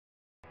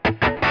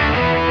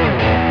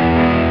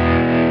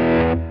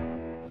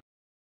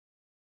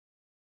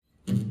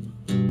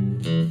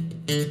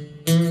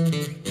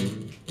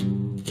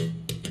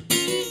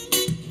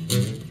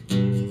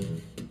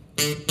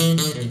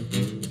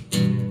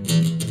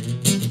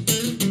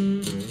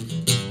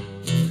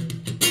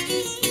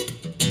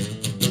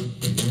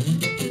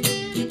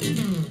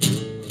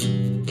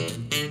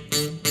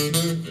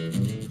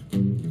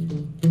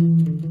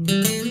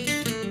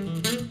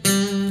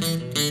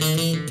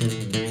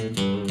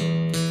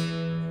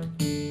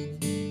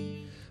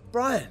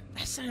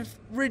man,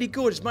 really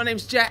gorgeous. My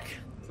name's Jack.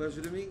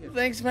 Pleasure to meet you.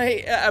 Thanks,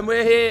 mate. And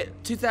we're here,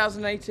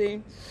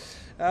 2018,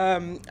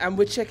 and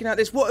we're checking out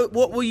this.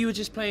 What were you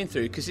just playing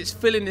through? Because it's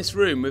filling this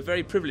room. We're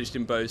very privileged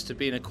in Bose to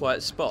be in a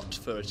quiet spot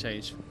for a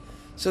change.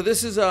 So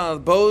this is a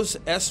Bose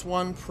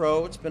S1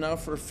 Pro. It's been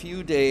out for a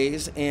few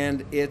days,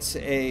 and it's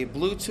a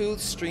Bluetooth,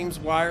 streams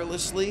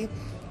wirelessly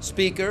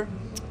speaker.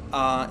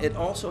 It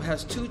also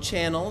has 2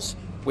 channels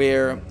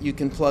where you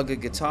can plug a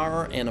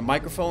guitar and a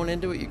microphone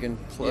into it. You can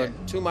plug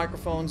 2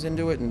 microphones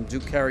into it and do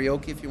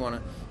karaoke if you want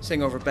to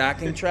sing over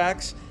backing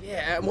tracks.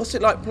 Yeah, and what's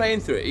it like playing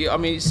through it? I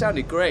mean, it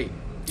sounded great.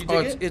 You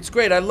dig it? It's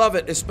great. I love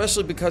it,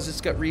 especially because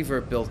it's got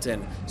reverb built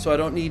in, so I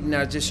don't need an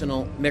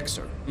additional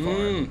mixer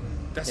for it.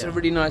 That's a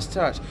really nice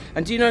touch.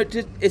 And do you know,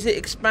 is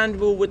it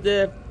expandable with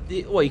the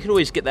well, you could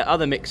always get that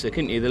other mixer,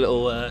 couldn't you? The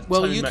little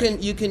well, you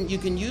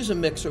can use a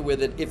mixer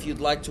with it if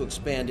you'd like to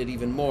expand it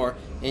even more,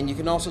 and you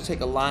can also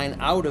take a line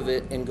out of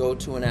it and go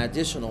to an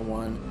additional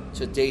one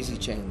to daisy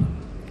chain them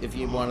if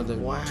you wanted to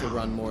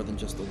run more than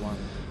just the one.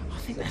 I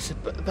think that's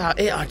about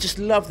it. I just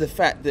love the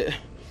fact that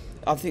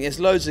I think there's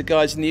loads of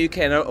guys in the UK,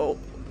 and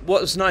what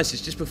was nice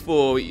is just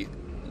before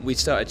we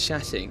started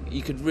chatting,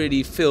 you could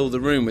really fill the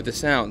room with the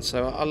sound.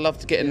 So I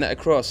love getting that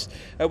across.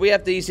 We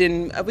have these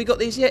in. Have we got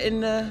these yet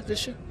in the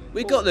show?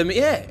 We got them,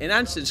 yeah, in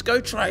Andertons.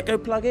 Go try it. Go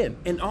plug in.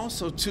 And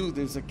also too,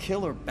 there's a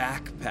killer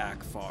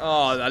backpack for it.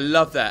 Oh, I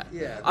love that.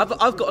 Yeah.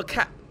 I've got a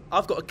cat.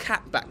 I've got a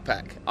cat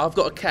backpack. I've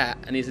got a cat,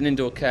 and he's an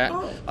indoor cat.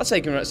 Oh. I'll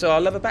take him. So I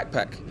love a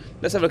backpack.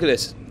 Let's have a look at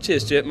this.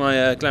 Cheers, Stuart,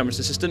 my glamorous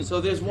assistant.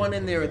 So there's one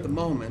in there at the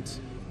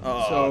moment.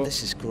 Oh, so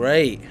this is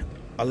great.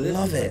 I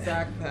love it. This is a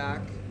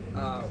backpack.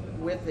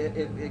 With it,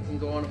 it can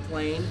go on a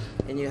plane,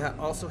 and you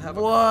also have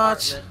a What?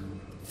 compartment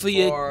For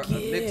your for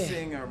gear.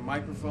 mixing or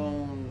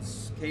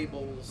microphones,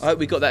 cables. I hope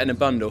we got that in a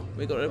bundle.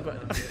 We got it.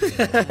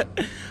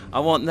 I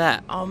want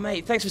that. Oh,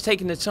 mate, thanks for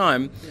taking the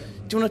time.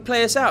 Do you want to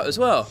play us out as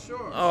well?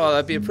 Sure. Oh,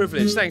 that'd be a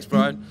privilege. Thanks,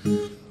 Brian.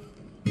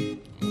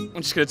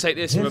 I'm just going to take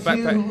this from my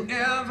backpack. If you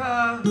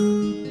ever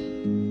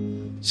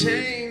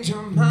change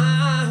your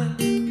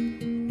mind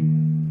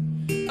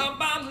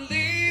about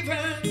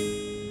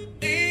leaving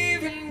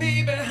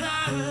me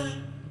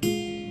behind,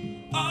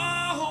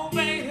 oh,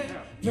 baby,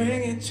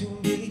 bring it to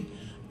me.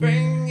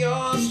 Bring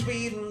your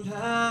sweet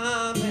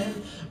love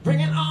and bring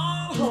it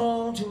all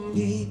home to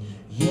me.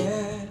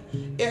 Yeah,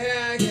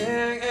 yeah,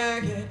 yeah, yeah,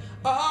 yeah.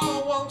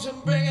 Oh, won't you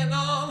bring it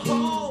all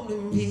home to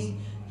me?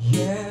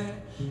 Yeah,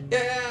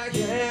 yeah,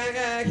 yeah,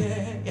 yeah,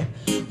 yeah,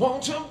 yeah.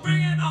 Won't you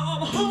bring it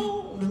all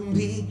home to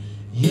me?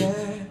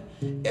 Yeah,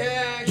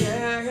 yeah,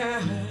 yeah,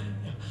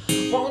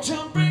 yeah. Won't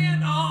you bring